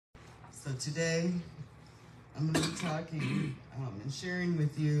So today, I'm going to be talking and sharing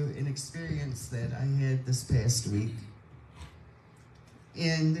with you an experience that I had this past week.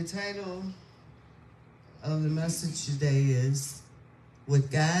 And the title of the message today is,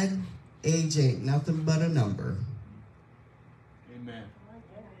 With God, Age Ain't Nothing But a Number. Amen.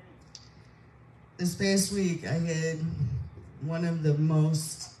 This past week, I had one of the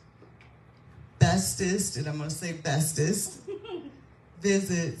most bestest, and I'm going to say bestest,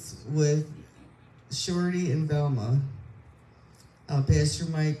 visits with Shorty and Velma. Pastor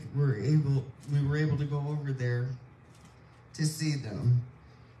Mike, we were able to go over there to see them.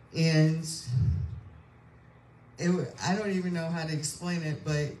 And I don't even know how to explain it,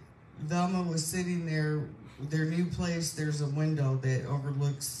 but Velma was sitting there, their new place, there's a window that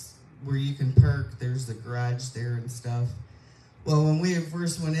overlooks where you can park. There's the garage there and stuff. Well, when we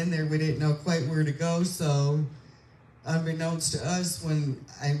first went in there, we didn't know quite where to go, so unbeknownst to us, when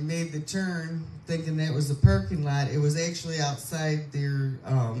I made the turn, thinking that was a parking lot, it was actually outside their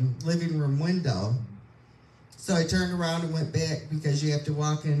living room window. So I turned around and went back because you have to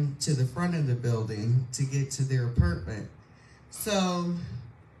walk into the front of the building to get to their apartment. So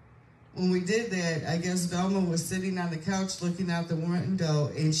when we did that, I guess Velma was sitting on the couch looking out the window,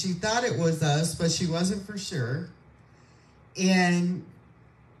 and she thought it was us, but she wasn't for sure. And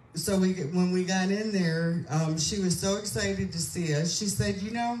so when we got in there, she was so excited to see us. She said,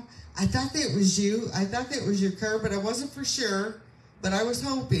 I thought that was you. I thought that was your car, but I wasn't for sure. But I was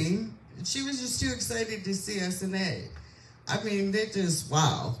hoping. She was just too excited to see us. And that just,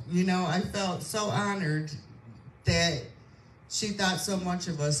 wow. I felt so honored that she thought so much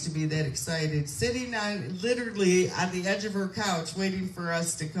of us to be that excited, sitting literally on the edge of her couch waiting for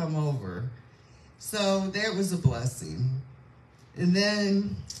us to come over. So that was a blessing. And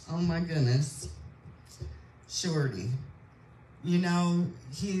then, oh my goodness, Shorty,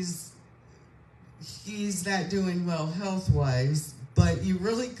 he's not doing well health-wise, but you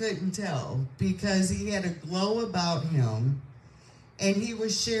really couldn't tell because he had a glow about him, and he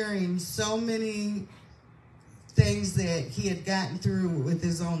was sharing so many things that he had gotten through with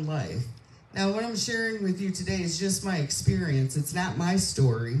his own life. Now, what I'm sharing with you today is just my experience. It's not my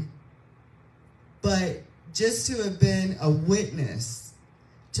story, but just to have been a witness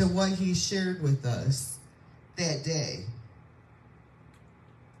to what he shared with us that day.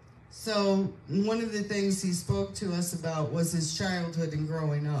 So one of the things he spoke to us about was his childhood and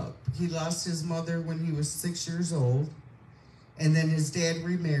growing up. He lost his mother when he was 6 years old, and then his dad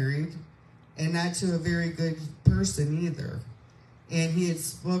remarried, and not to a very good person either. And he had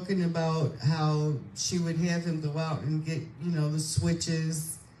spoken about how she would have him go out and get, the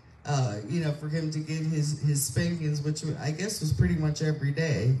switches, for him to get his spankings, which I guess was pretty much every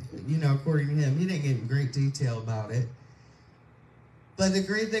day, according to him. He didn't get in great detail about it. But the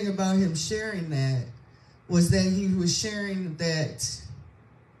great thing about him sharing that was that he was sharing that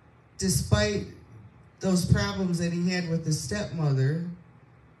despite those problems that he had with his stepmother,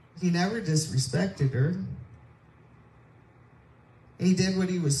 he never disrespected her. He did what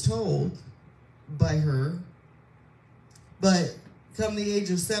he was told by her. But come the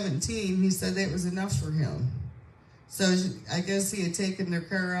age of 17, he said that was enough for him. So I guess he had taken their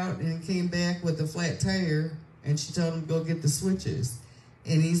car out and came back with a flat tire, and she told him to go get the switches.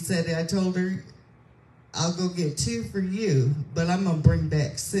 And he said, I told her, I'll go get 2 for you, but I'm going to bring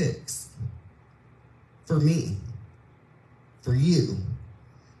back 6 for me, for you.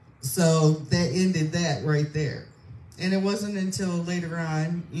 So that ended that right there. And it wasn't until later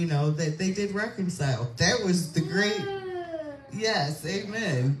on, that they did reconcile. That was the great... Yes,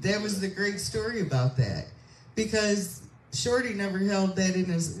 amen. That was the great story about that. Because Shorty never held that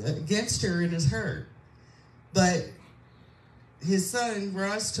against her in his heart. But his son,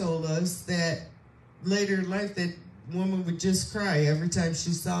 Ross, told us that later in life that woman would just cry every time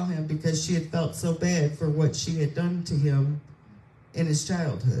she saw him because she had felt so bad for what she had done to him in his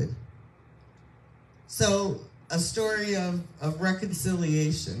childhood. So, a story of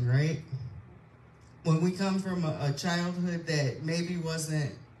reconciliation, right? When we come from a childhood that maybe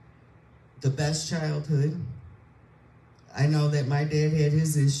wasn't the best childhood, I know that my dad had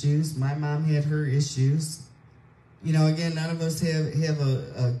his issues, my mom had her issues. Again, none of us have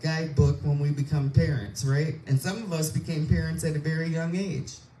a guidebook when we become parents, right? And some of us became parents at a very young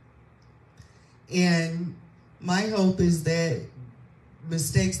age. And my hope is that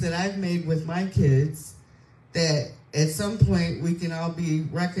mistakes that I've made with my kids, that at some point we can all be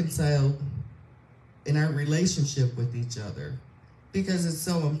reconciled in our relationship with each other, because it's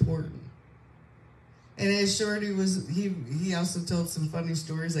so important. And as Shorty was, he also told some funny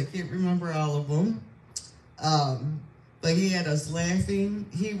stories. I can't remember all of them. but he had us laughing.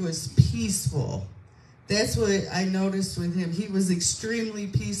 He was peaceful. That's what I noticed with him. He was extremely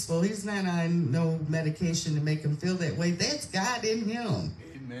peaceful. He's not on no medication to make him feel that way. That's God in him.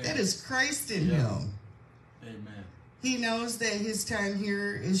 Amen. That is Christ in him. Amen. He knows that his time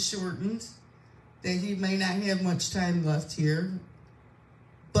here is shortened, that he may not have much time left here.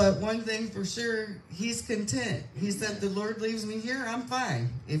 But one thing for sure, he's content. He said, the Lord leaves me here, I'm fine.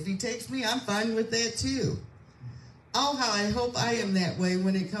 If he takes me, I'm fine with that too. Oh, how I hope I am that way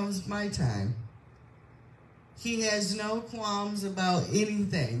when it comes my time. He has no qualms about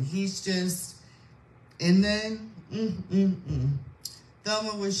anything. He's just, and then,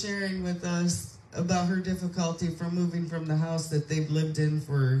 Thelma was sharing with us about her difficulty from moving from the house that they've lived in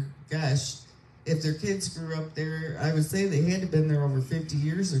for, gosh, if their kids grew up there, I would say they had to have been there over 50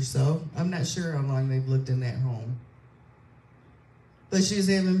 years or so. I'm not sure how long they've lived in that home. But she's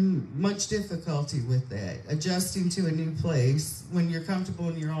having much difficulty with that, adjusting to a new place. When you're comfortable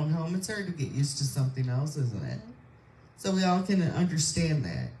in your own home, it's hard to get used to something else, isn't it? So we all can understand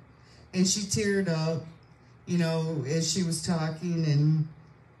that. And she teared up, you know, as she was talking, and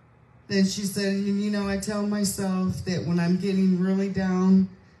then she said, you know, I tell myself that when I'm getting really down,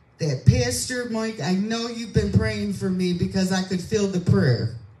 that Pastor Mike, I know you've been praying for me because I could feel the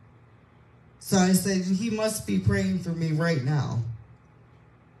prayer. So I said, he must be praying for me right now.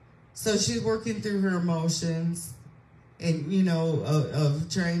 So she's working through her emotions and, you know, of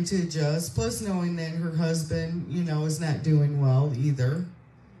trying to adjust, plus knowing that her husband, you know, is not doing well either.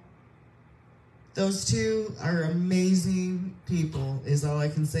 Those two are amazing people, is all I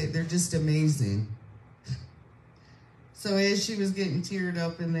can say. They're just amazing. So as she was getting teared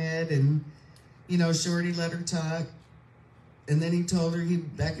up in that, and, you know, Shorty let her talk, and then he told her, he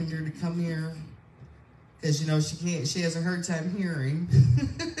beckoned her to come here, because, you know, she has a hard time hearing.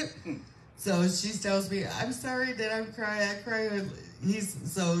 So she tells me, I'm sorry that I'm crying. I cry.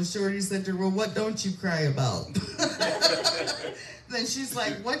 So Shorty said to her, well, what don't you cry about? Then she's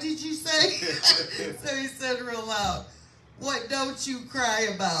like, what did you say? So he said real loud, what don't you cry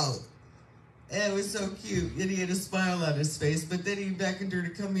about? And it was so cute. And he had a smile on his face. But then he beckoned her to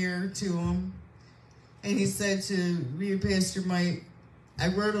come here to him. And he said to me and Pastor Mike, I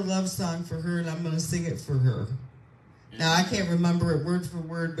wrote a love song for her, and I'm going to sing it for her. Now, I can't remember it word for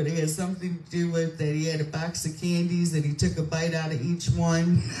word, but it had something to do with that he had a box of candies, and he took a bite out of each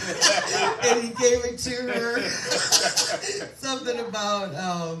one, and he gave it to her. Something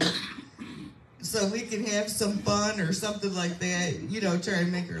about, so we can have some fun or something like that, you know, try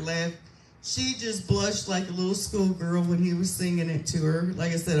and make her laugh. She just blushed like a little schoolgirl when he was singing it to her.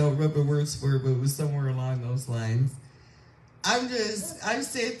 Like I said, I don't remember words for it, but it was somewhere along those lines. I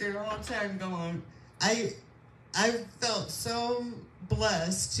sat there all the time going, I felt so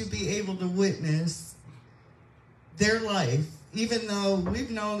blessed to be able to witness their life, even though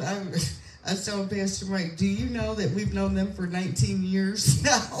we've known, I was telling Pastor Mike, do you know that we've known them for 19 years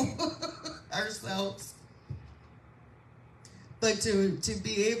now, ourselves? But to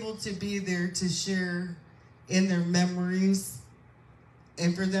be able to be there to share in their memories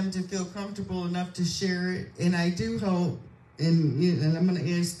and for them to feel comfortable enough to share it, and I do hope, and I'm going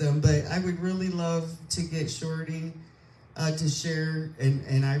to ask them, but I would really love to get Shorty to share,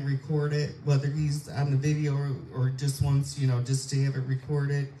 and I record it, whether he's on the video or just once, you know, just to have it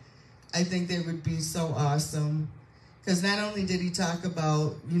recorded. I think that would be so awesome, because not only did he talk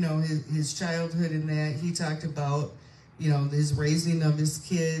about, you know, his childhood and that, he talked about, you know, his raising of his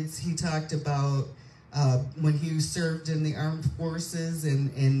kids. He talked about when he served in the armed forces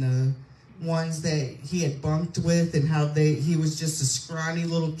and the ones that he had bunked with, and how he was just a scrawny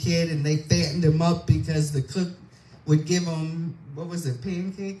little kid, and they fattened him up because the cook would give him, what was it,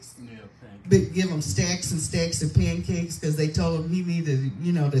 pancakes? Yeah, pancakes. Give him stacks and stacks of pancakes because they told him he needed,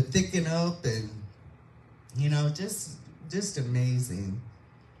 you know, to thicken up, and, you know, just amazing.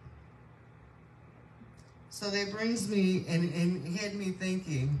 So that brings me and had me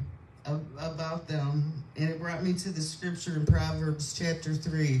thinking about them, and it brought me to the scripture in Proverbs chapter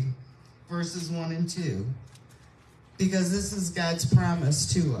 3, verses 1 and 2, because this is God's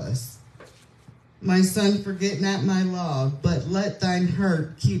promise to us. My son, forget not my law, but let thine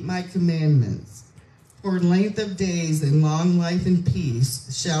heart keep my commandments. For length of days and long life and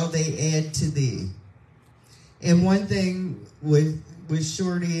peace shall they add to thee. And one thing with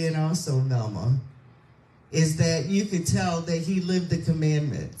Shorty and also Velma is that you could tell that he lived the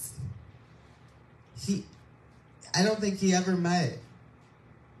commandments. I don't think he ever met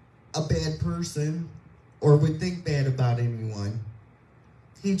a bad person or would think bad about anyone.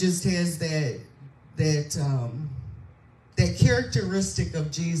 He just has that characteristic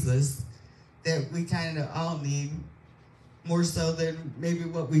of Jesus that we kind of all need, more so than maybe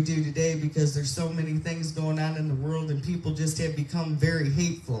what we do today, because there's so many things going on in the world and people just have become very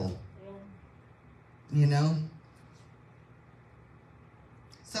hateful. You know?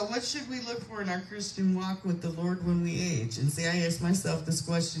 So what should we look for in our Christian walk with the Lord when we age? And see, I asked myself this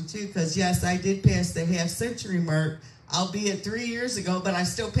question too, because yes, I did pass the half-century mark, albeit 3 years ago, but I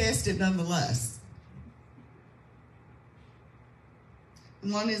still passed it nonetheless.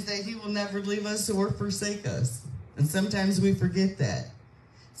 One is that he will never leave us or forsake us. And sometimes we forget that.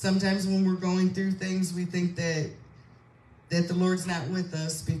 Sometimes when we're going through things, we think that the Lord's not with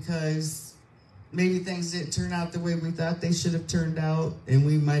us because maybe things didn't turn out the way we thought they should have turned out, and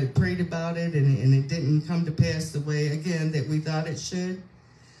we might have prayed about it, and it didn't come to pass the way, again, that we thought it should.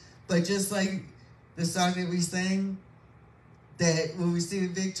 But just like the song that we sang, that when we see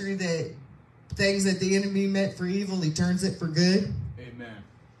the victory, that things that the enemy meant for evil, he turns it for good. Amen.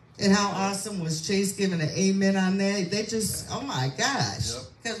 And how awesome was Chase giving an amen on that? They just, oh my gosh.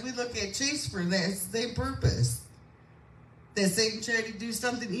 Because we look at Chase for that same purpose. That Satan tried to do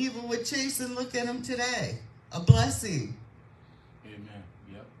something evil with Chase, and look at him today. A blessing. Amen.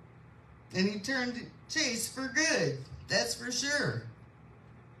 Yep. And he turned Chase for good. That's for sure.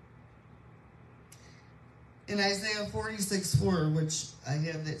 In Isaiah 46:4, which I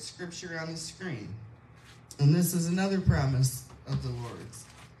have that scripture on the screen. And this is another promise of the Lord's.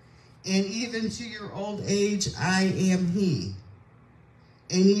 And even to your old age, I am he.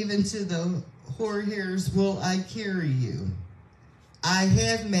 And even to the hoar hairs will I carry you. I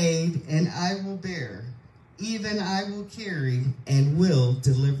have made, and I will bear. Even I will carry, and will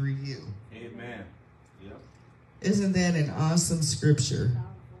deliver you. Amen. Yep. Isn't that an awesome scripture?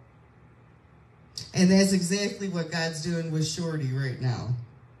 And that's exactly what God's doing with Shorty right now.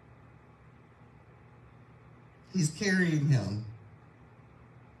 He's carrying him.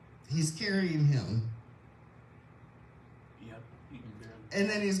 He's carrying him. Yep. He can bear him. And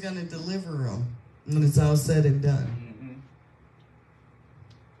then he's going to deliver him when it's all said and done. Mm-hmm.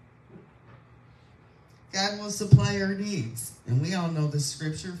 God will supply our needs. And we all know the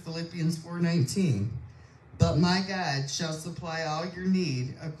scripture, Philippians 4:19. But my God shall supply all your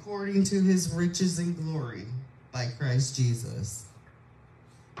need according to his riches and glory by Christ Jesus.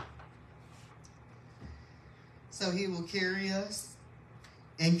 So he will carry us.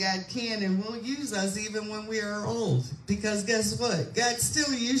 And God can and will use us even when we are old. Because guess what? God's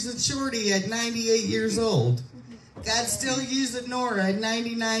still using Shorty at 98 years old. God's still using Nora at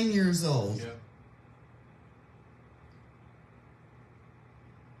 99 years old. Yep.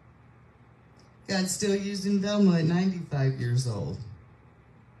 God's still using Velma at 95 years old.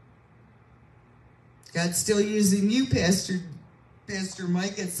 God's still using you, Pastor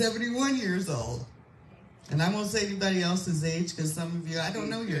Mike, at 71 years old. And I won't say anybody else's age, because some of you, I don't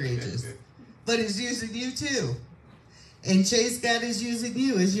know your ages. But he's using you too. And Chase, God is using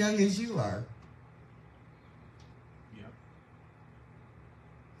you as young as you are. Yep.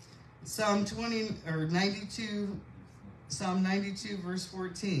 Psalm 92, verse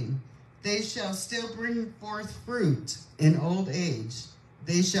 14. They shall still bring forth fruit in old age.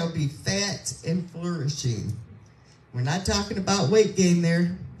 They shall be fat and flourishing. We're not talking about weight gain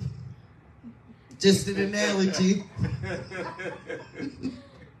there. Just an analogy.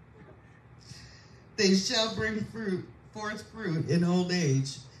 They shall bring forth fruit in old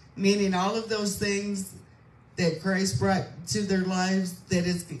age. Meaning all of those things that Christ brought to their lives, that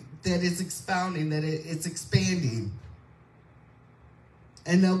it's expounding, that it's expanding.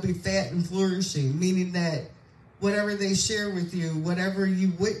 And they'll be fat and flourishing, meaning that whatever they share with you, whatever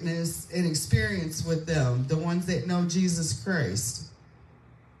you witness and experience with them, the ones that know Jesus Christ,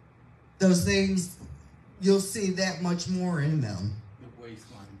 those things, you'll see that much more in them. The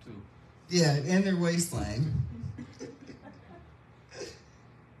waistline, too. Yeah, and their waistline.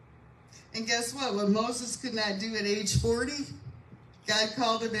 And guess what? What Moses could not do at age 40, God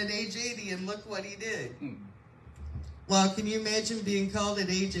called him at age 80, and look what he did. Well, can you imagine being called at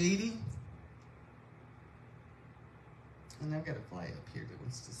age 80? And I've got a fly up here that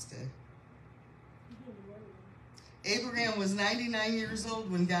wants to stay. Abraham was 99 years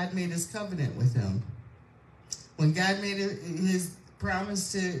old when God made his covenant with him. When God made his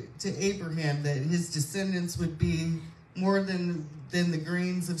promise to Abraham that his descendants would be more than the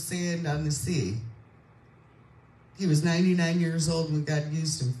grains of sand on the sea. He was 99 years old when God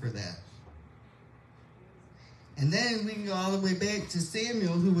used him for that. And then we can go all the way back to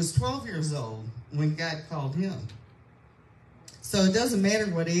Samuel, who was 12 years old when God called him. So it doesn't matter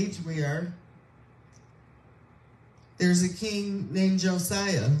what age we are. There's a king named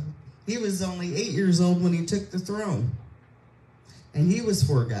Josiah. He was only 8 years old when he took the throne. And he was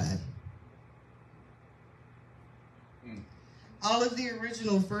for God. All of the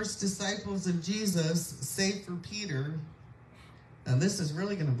original first disciples of Jesus, save for Peter, now this is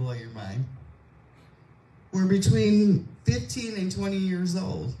really going to blow your mind, were between 15 and 20 years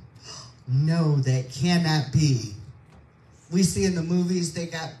old. No, that cannot be. We see in the movies they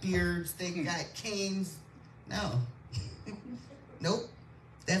got beards, they got canes. No. Nope.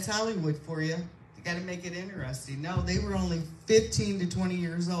 That's Hollywood for you. You got to make it interesting. No, they were only 15 to 20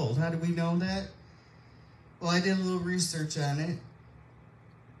 years old. How do we know that? Well, I did a little research on it.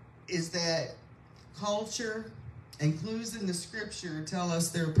 Is that culture and clues in the scripture tell us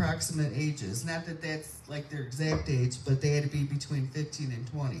their approximate ages. Not that that's like their exact age, but they had to be between 15 and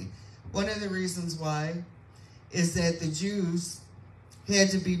 20. One of the reasons why is that the Jews had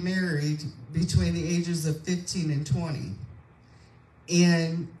to be married between the ages of 15 and 20.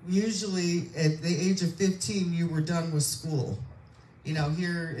 And usually at the age of 15, you were done with school. You know,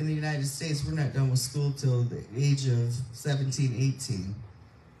 here in the United States, we're not done with school till the age of 17, 18,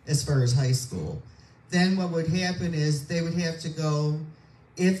 as far as high school. Then what would happen is they would have to go,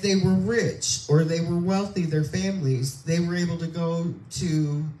 if they were rich or they were wealthy, their families, they were able to go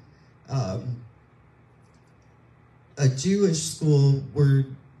to a Jewish school where,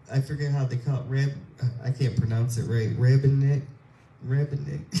 I forget how they call it, I can't pronounce it right, rabbinic,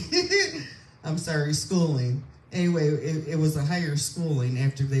 I'm sorry, schooling. Anyway, it was a higher schooling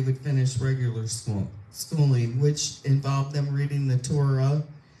after they would finish regular schooling, which involved them reading the Torah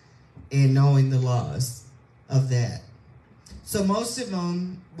and knowing the laws of that. So most of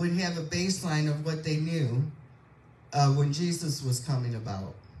them would have a baseline of what they knew when Jesus was coming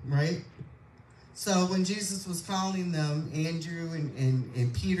about, right? So when Jesus was calling them, Andrew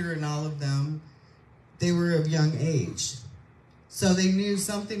and Peter and all of them, they were of young age. So they knew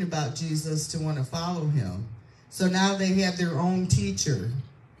something about Jesus to want to follow him. So now they have their own teacher.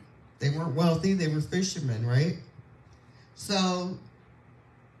 They weren't wealthy, they were fishermen, right? So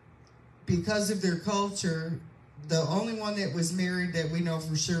because of their culture, the only one that was married that we know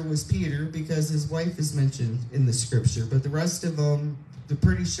for sure was Peter, because his wife is mentioned in the scripture. But the rest of them, they're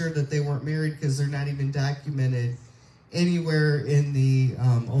pretty sure that they weren't married because they're not even documented anywhere in the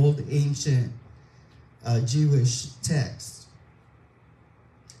old ancient Jewish text.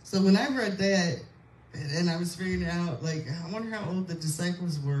 So when I read that, and I was figuring out, like, I wonder how old the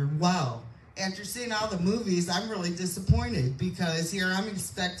disciples were. Wow. After seeing all the movies, I'm really disappointed, because here I'm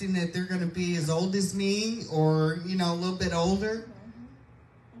expecting that they're going to be as old as me or, you know, a little bit older.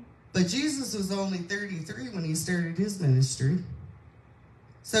 But Jesus was only 33 when he started his ministry.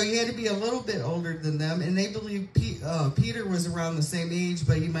 So he had to be a little bit older than them. And they believe Peter was around the same age,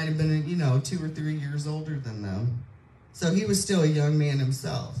 but he might have been, 2 or 3 years older than them. So he was still a young man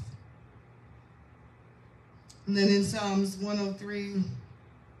himself. And then in Psalms 103,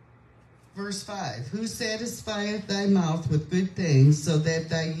 verse 5, who satisfieth thy mouth with good things, so that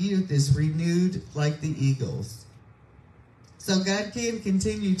thy youth is renewed like the eagles. So God can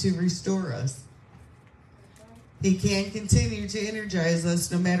continue to restore us. He can continue to energize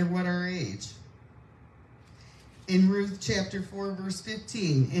us no matter what our age. In Ruth chapter 4, verse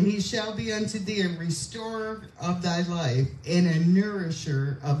 15, and he shall be unto thee a restorer of thy life and a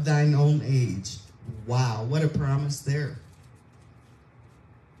nourisher of thine old age. Wow, what a promise there.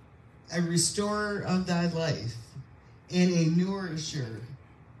 A restorer of thy life and a nourisher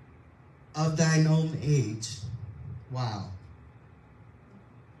of thine old age. Wow.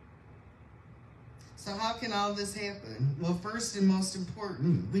 So how can all this happen? Well, first and most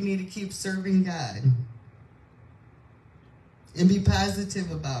important, we need to keep serving God and be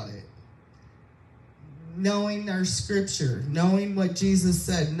positive about it. Knowing our scripture, knowing what Jesus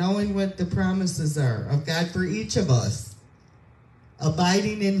said, knowing what the promises are of God for each of us,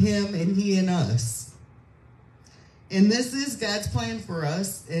 abiding in him and he in us. And this is God's plan for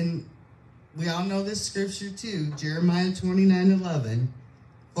us, and we all know this scripture too, Jeremiah 29:11.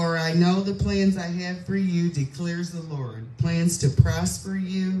 For I know the plans I have for you, declares the Lord, plans to prosper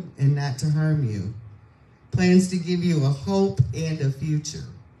you and not to harm you, plans to give you a hope and a future.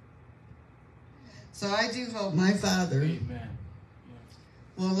 So I do hope my Father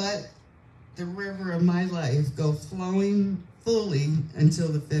will let the river of my life go flowing fully until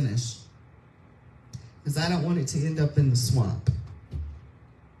the finish, because I don't want it to end up in the swamp.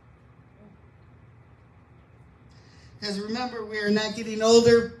 Because remember, we are not getting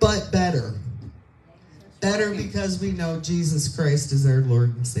older, but better. Better because we know Jesus Christ is our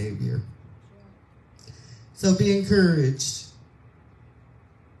Lord and Savior. So be encouraged.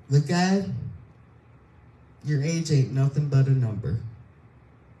 With God, your age ain't nothing but a number.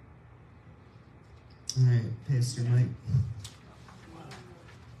 All right, Pastor Mike.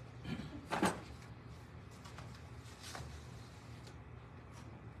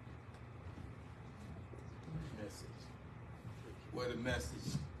 for the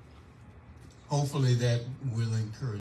message. Hopefully that will encourage